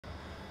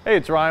Hey,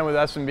 it's Ryan with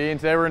S&B, and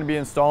today we're going to be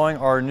installing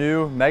our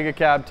new Mega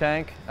Cab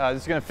tank.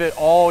 This is going to fit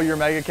all your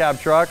Mega Cab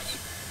trucks.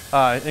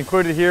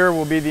 Included here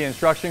will be the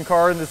instruction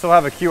card. This will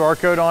have a QR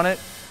code on it.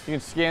 You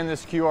can scan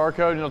this QR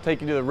code and it'll take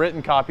you to the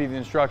written copy of the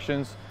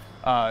instructions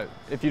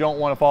if you don't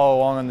want to follow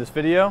along on this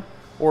video,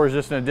 or as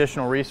just an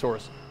additional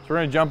resource. So we're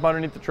going to jump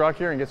underneath the truck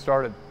here and get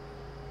started.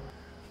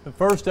 The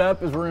first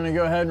step is we're going to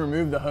go ahead and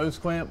remove the hose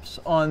clamps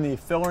on the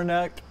filler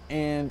neck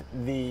and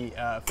the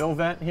fill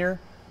vent here.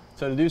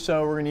 So to do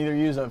so, we're going to either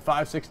use a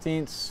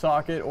 5/16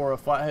 socket or a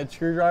flathead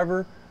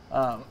screwdriver.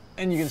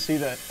 And you can see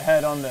the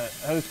head on the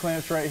hose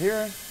clamps right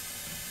here.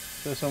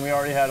 This one we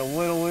already had a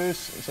little loose,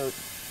 so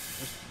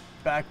just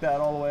back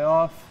that all the way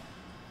off.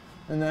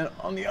 And then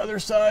on the other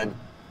side,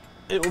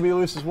 it will be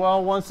loose as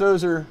well. Once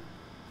those are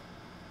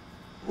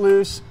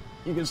loose,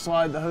 you can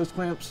slide the hose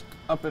clamps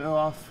up and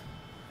off.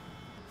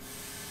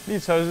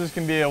 These hoses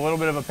can be a little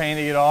bit of a pain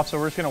to get off, so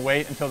we're just going to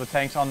wait until the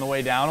tank's on the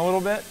way down a little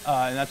bit,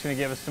 and that's going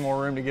to give us some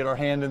more room to get our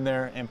hand in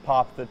there and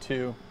pop the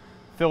two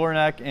filler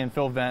neck and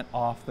fill vent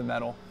off the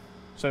metal.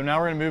 So now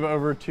we're going to move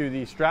over to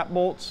the strap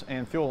bolts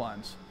and fuel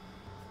lines.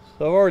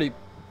 So I've already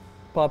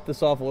popped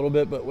this off a little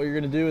bit, but what you're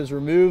going to do is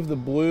remove the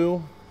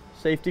blue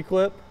safety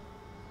clip,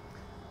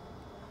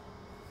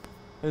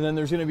 and then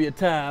there's going to be a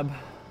tab.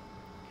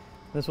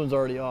 This one's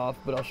already off,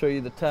 but I'll show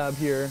you the tab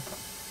here.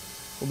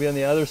 Will be on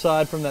the other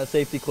side from that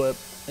safety clip,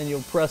 and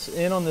you'll press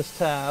in on this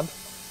tab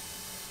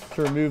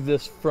to remove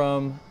this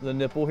from the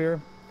nipple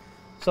here.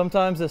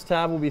 Sometimes this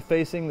tab will be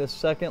facing this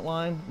second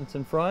line that's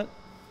in front,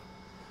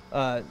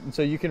 and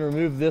so you can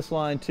remove this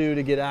line too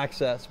to get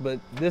access, but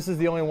this is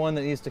the only one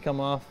that needs to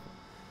come off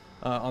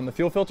on the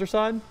fuel filter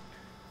side.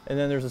 And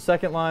then there's a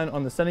second line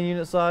on the sending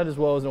unit side, as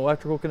well as an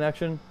electrical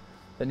connection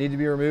that need to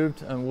be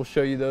removed, and we'll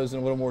show you those in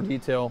a little more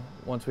detail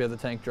once we have the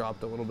tank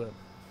dropped a little bit.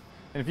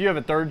 And if you have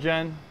a 3rd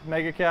gen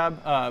Mega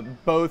Cab,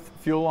 both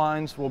fuel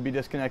lines will be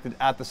disconnected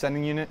at the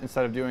sending unit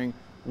instead of doing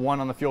one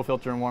on the fuel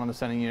filter and one on the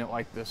sending unit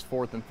like this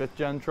 4th and 5th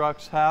gen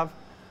trucks have.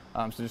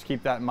 So just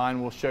keep that in mind.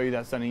 We'll show you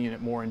that sending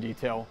unit more in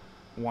detail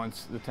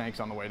once the tank's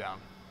on the way down.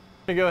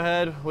 We're gonna go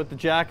ahead with the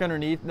jack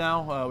underneath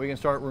now. We can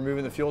start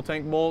removing the fuel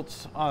tank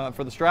bolts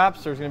for the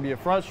straps. There's gonna be a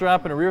front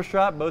strap and a rear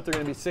strap. Both are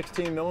gonna be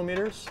 16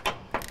 millimeters.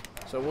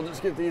 So we'll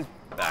just get these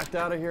backed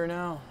out of here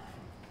now.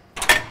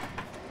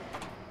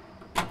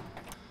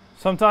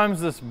 Sometimes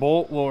this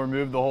bolt will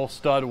remove the whole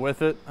stud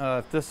with it.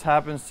 If this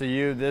happens to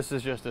you, this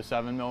is just a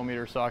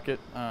 7mm socket.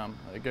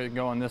 It could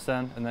go on this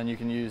end, and then you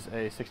can use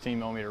a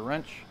 16mm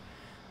wrench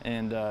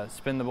and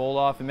spin the bolt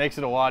off. It makes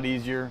it a lot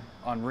easier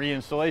on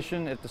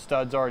reinstallation if the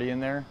stud's already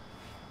in there,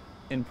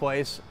 in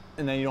place,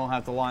 and then you don't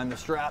have to line the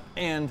strap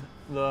and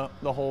the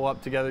hole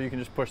up together. You can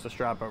just push the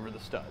strap over the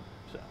stud.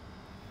 So.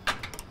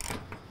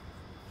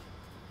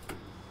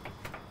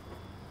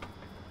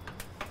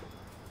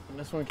 And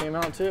this one came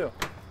out too,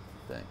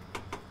 I think.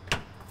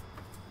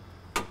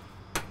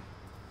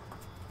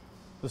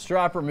 The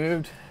strap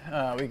removed,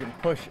 we can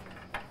push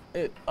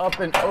it up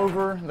and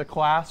over the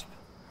clasp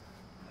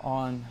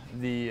on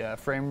the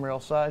frame rail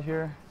side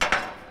here. Do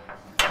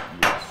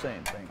the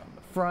same thing on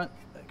the front,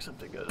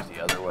 except it goes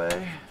the other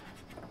way.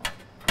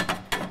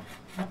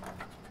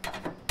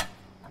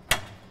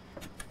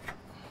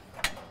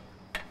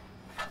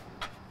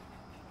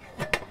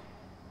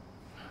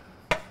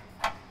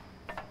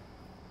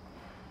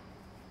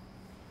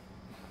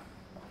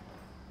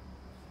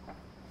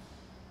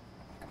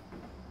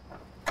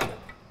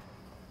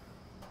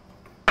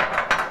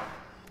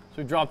 So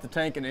we dropped the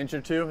tank an inch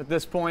or two. At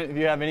this point, if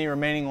you have any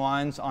remaining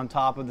lines on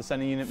top of the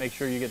sending unit, make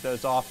sure you get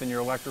those off in your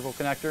electrical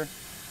connector.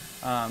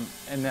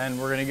 And then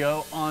we're gonna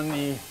go on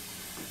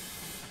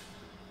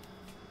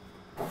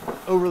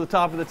over the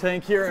top of the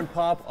tank here and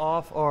pop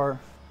off our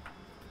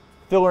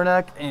filler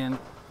neck and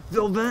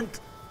fill vent.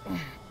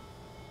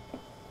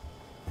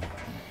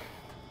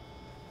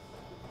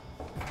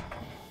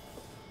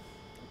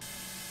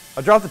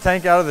 I dropped the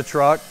tank out of the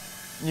truck.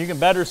 You can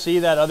better see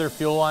that other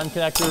fuel line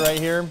connector right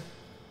here.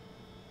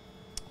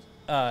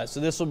 So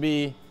this will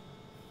be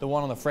the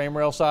one on the frame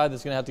rail side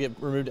that's going to have to get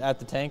removed at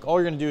the tank. All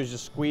you're going to do is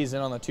just squeeze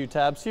in on the 2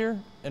 tabs here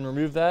and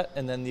remove that,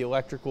 and then the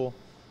electrical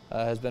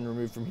has been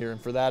removed from here. And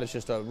for that, it's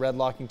just a red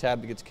locking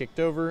tab that gets kicked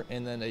over,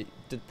 and then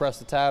press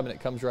the tab and it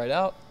comes right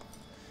out.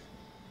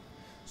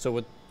 So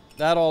with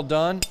that all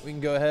done, we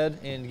can go ahead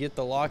and get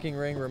the locking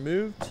ring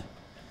removed.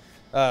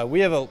 We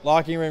have a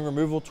locking ring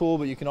removal tool,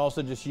 but you can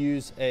also just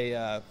use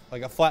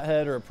like a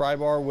flathead or a pry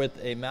bar with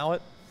a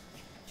mallet.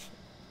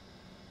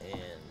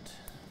 And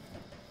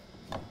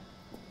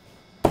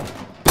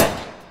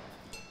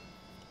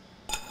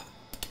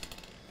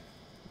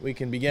we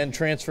can begin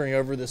transferring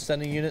over the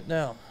sending unit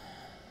now.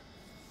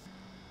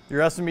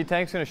 Your S&B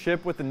tank's going to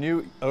ship with the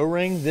new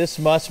O-ring. This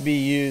must be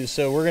used.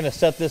 So we're going to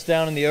set this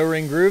down in the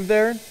O-ring groove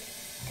there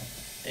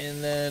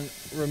and then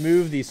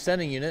remove the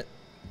sending unit.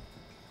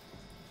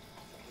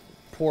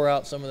 Pour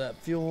out some of that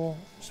fuel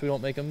so we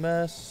don't make a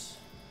mess.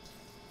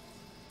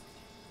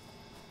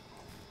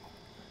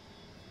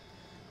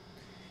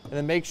 And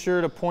then make sure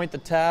to point the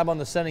tab on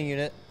the sending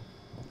unit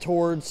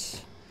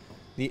towards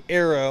the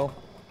arrow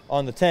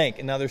on the tank.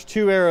 And now there's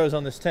 2 arrows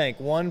on this tank,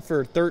 one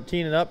for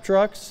 13 and up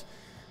trucks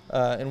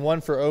and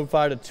one for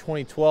 05 to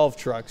 2012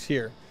 trucks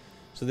here.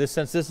 So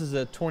since this is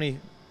a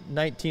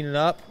 2019 and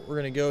up, we're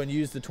going to go and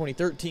use the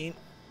 2013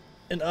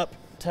 and up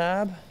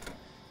tab.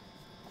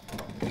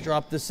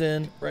 Drop this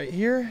in right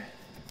here.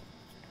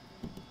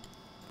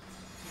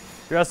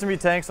 Your S&B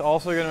tank's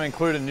also going to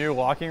include a new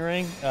locking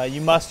ring. You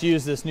must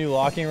use this new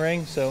locking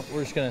ring, so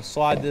we're just going to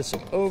slide this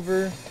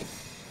over.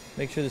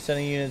 Make sure the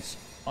sending unit's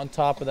on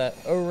top of that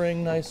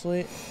O-ring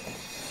nicely.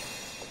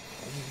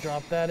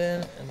 Drop that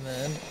in, and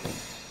then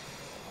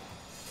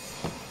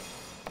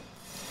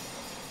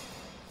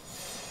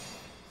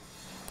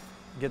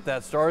get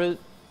that started.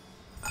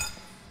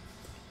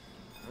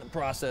 The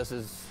process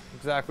is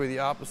exactly the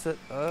opposite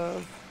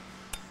of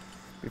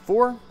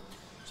before.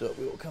 So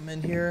we will come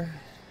in here.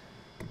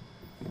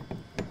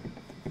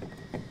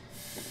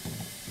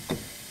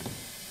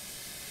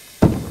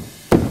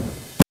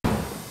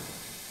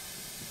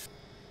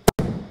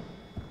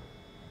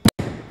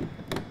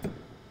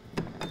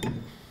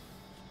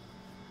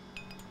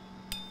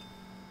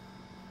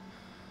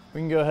 We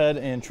can go ahead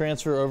and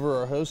transfer over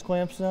our hose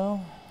clamps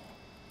now.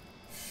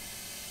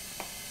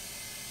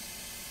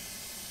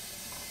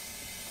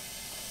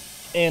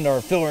 And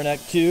our filler neck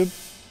tube.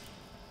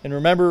 And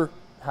remember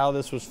how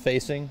this was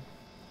facing.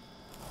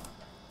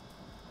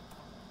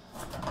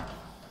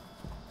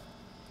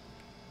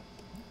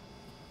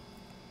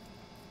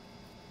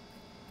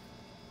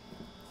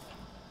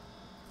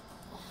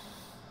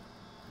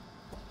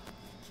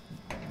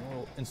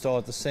 We'll install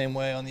it the same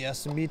way on the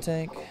S&B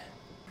tank.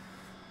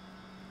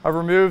 I've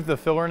removed the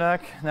filler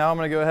neck. Now I'm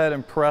going to go ahead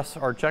and press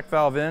our check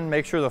valve in.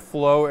 Make sure the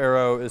flow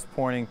arrow is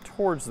pointing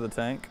towards the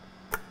tank.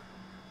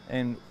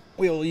 And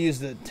we'll use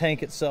the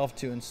tank itself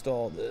to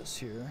install this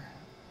here.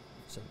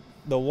 So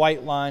the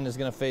white line is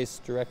going to face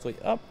directly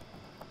up.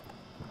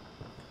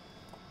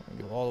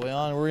 Go all the way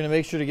on. We're going to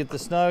make sure to get the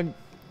snug.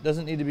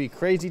 Doesn't need to be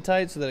crazy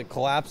tight so that it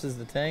collapses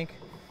the tank.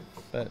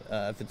 But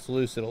if it's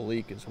loose, it'll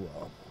leak as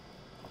well.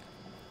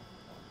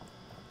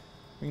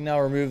 We can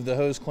now remove the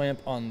hose clamp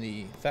on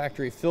the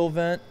factory fill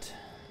vent.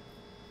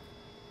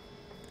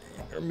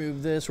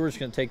 Remove this. We're just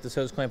going to take this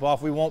hose clamp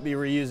off. We won't be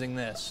reusing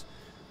this.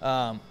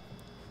 What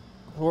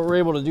we're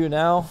able to do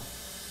now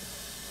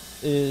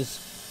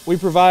is we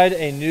provide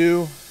a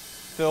new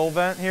fill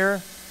vent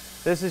here.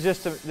 This is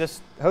this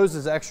hose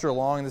is extra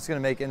long. This is going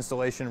to make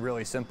installation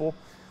really simple.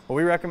 What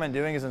we recommend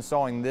doing is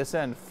installing this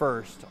end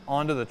first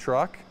onto the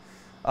truck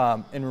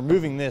and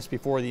removing this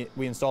before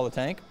we install the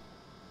tank.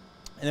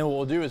 And then what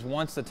we'll do is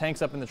once the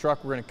tank's up in the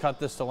truck, we're going to cut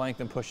this to length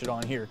and push it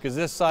on here because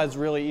this side's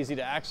really easy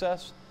to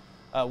access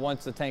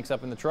once the tank's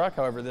up in the truck.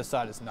 However, this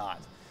side is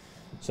not.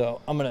 So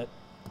I'm going to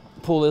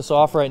pull this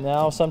off right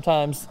now.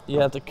 Sometimes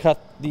you have to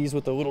cut these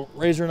with a little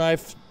razor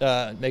knife,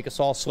 make a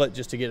small slit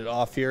just to get it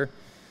off here.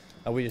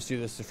 We just do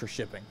this for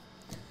shipping.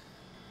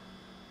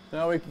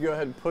 Now we can go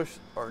ahead and push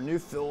our new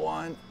fill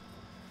line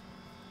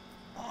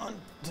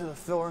onto the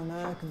filler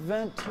neck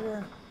vent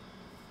here.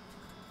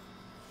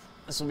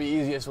 This will be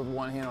easiest with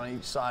one hand on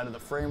each side of the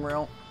frame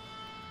rail.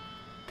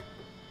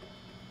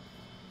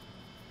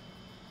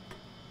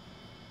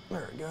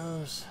 There it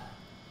goes.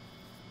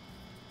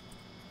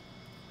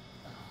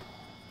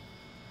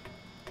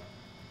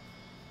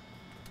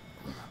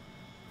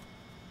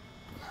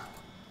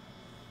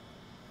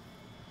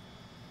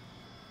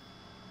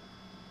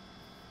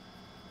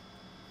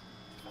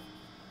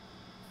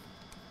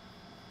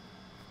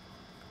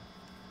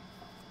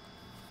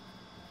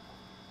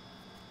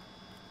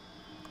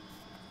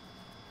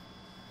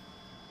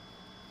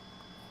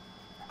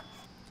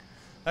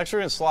 Next, we're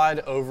going to slide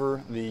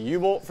over the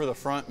U-bolt for the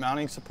front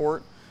mounting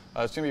support.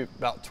 It's going to be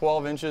about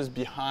 12 inches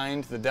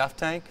behind the DEF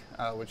tank,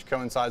 which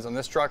coincides on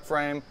this truck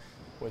frame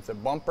with the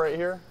bump right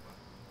here.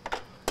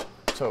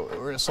 So we're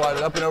going to slide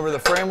it up and over the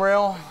frame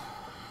rail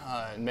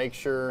and make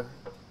sure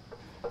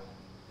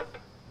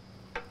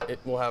it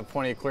will have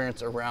plenty of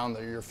clearance around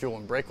your fuel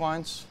and brake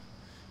lines.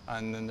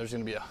 And then there's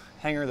going to be a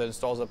hanger that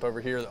installs up over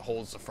here that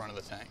holds the front of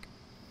the tank.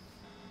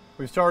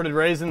 We've started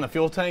raising the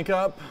fuel tank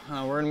up.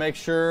 We're going to make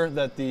sure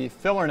that the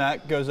filler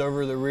neck goes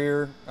over the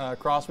rear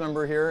cross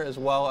member here, as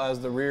well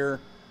as the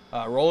rear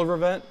rollover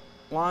vent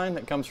line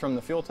that comes from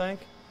the fuel tank.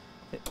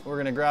 We're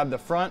going to grab the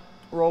front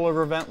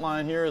rollover vent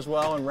line here as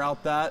well and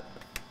route that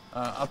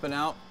up and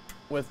out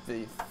with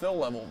the fill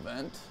level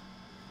vent.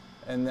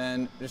 And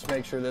then just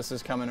make sure this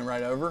is coming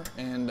right over,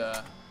 and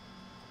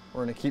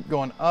we're going to keep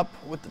going up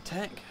with the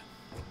tank.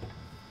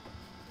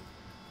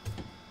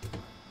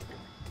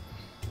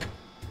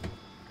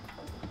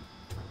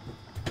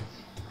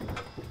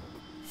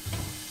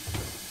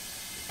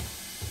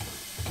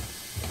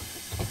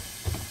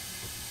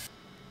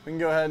 We can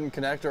go ahead and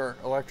connect our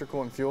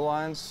electrical and fuel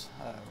lines.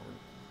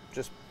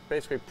 Just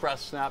basically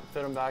press, snap,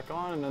 fit them back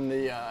on, and then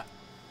the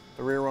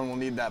rear one will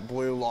need that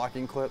blue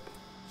locking clip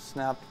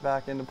snapped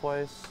back into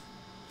place.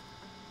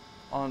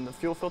 On the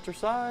fuel filter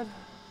side,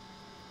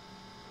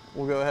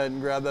 we'll go ahead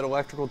and grab that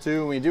electrical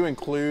too. We do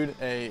include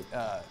a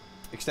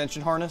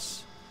extension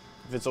harness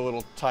if it's a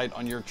little tight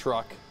on your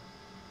truck.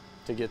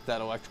 to get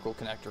that electrical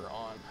connector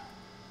on.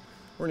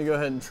 We're gonna go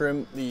ahead and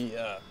trim the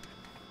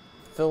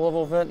fill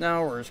level vent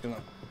now. We're just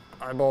gonna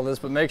eyeball this,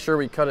 but make sure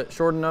we cut it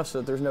short enough so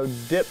that there's no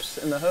dips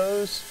in the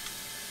hose.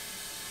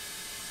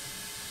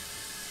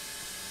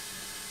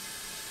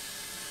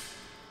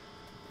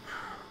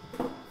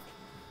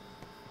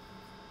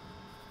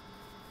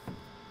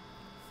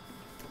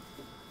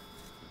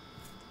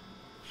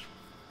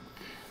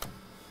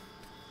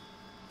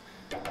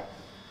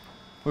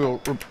 We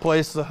will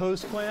replace the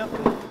hose clamp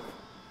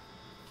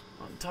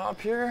on top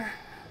here.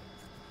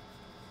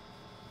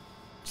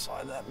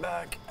 Slide that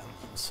back and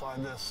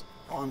slide this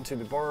onto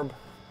the barb.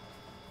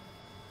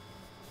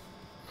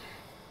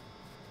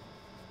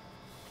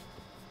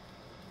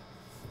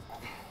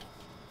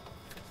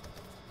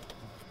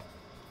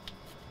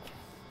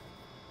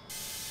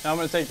 Now I'm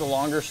going to take the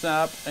longer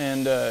snap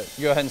and go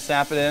ahead and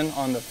snap it in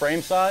on the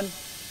frame side.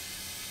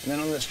 And then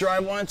on this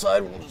driveline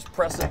side, we'll just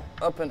press it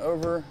up and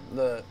over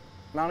the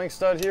mounting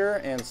stud here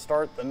and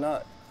start the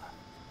nut.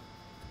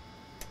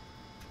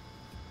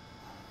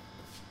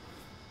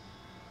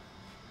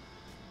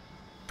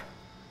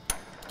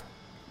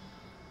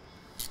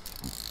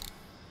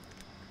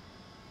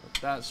 With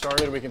that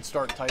started, we can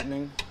start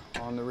tightening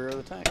on the rear of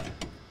the tank.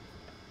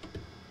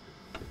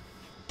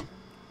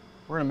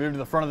 We're going to move to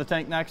the front of the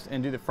tank next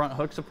and do the front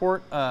hook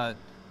support.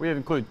 We have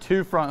included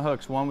 2 front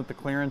hooks, one with the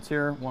clearance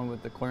here, one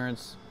with the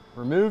clearance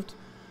removed.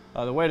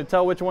 The way to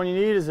tell which one you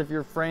need is if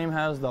your frame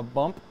has the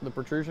bump, the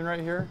protrusion right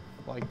here,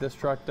 like this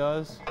truck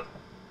does.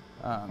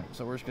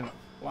 So we're just gonna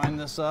line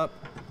this up,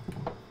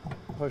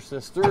 push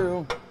this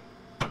through,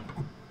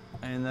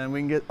 and then we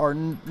can get our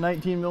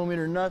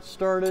 19mm nuts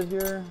started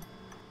here.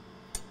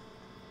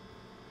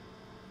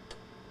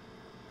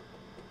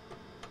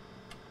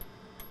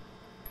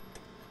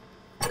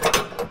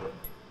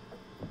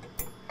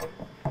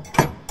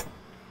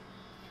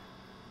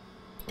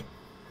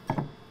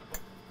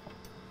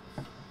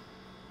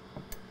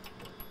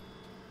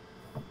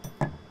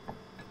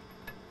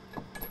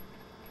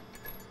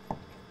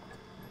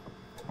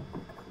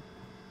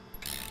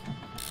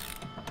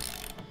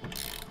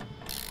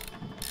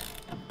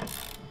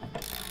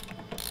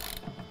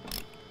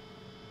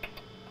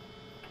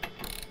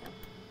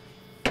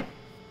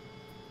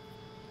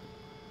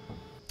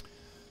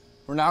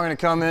 We're now going to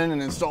come in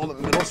and install the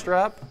middle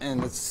strap,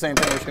 and it's the same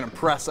thing. We're just going to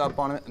press up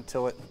on it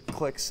until it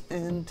clicks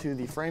into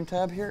the frame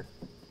tab here.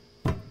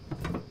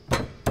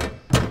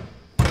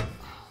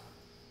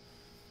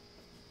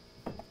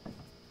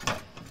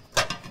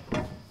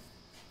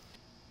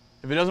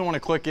 If it doesn't want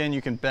to click in,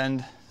 you can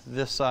bend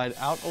this side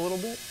out a little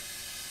bit.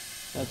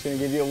 That's going to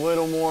give you a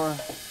little more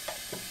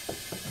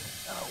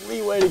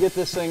leeway to get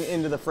this thing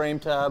into the frame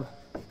tab.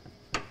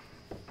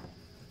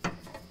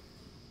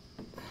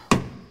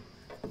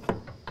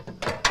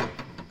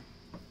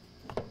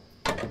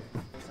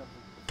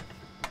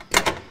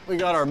 We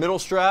got our middle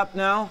strap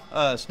now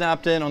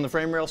snapped in on the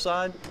frame rail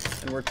side,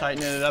 and we're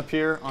tightening it up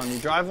here on the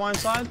driveline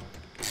side.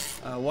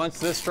 Once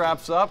this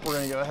straps up, we're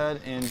going to go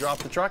ahead and drop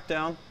the truck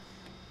down,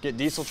 get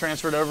diesel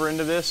transferred over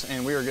into this,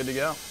 and we are good to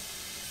go.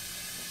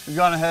 We've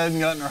gone ahead and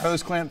gotten our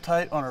hose clamp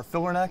tight on our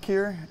filler neck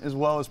here, as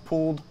well as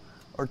pulled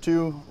our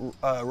 2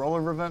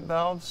 rollover vent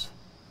valves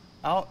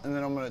out, and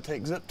then I'm going to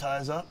take zip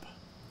ties up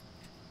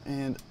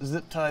and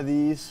zip tie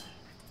these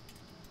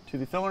to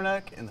the filler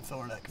neck and the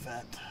filler neck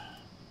vent.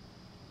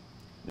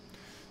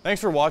 Thanks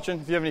for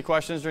watching. If you have any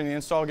questions during the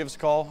install, give us a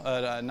call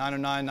at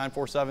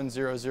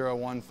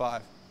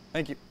 909-947-0015.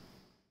 Thank you.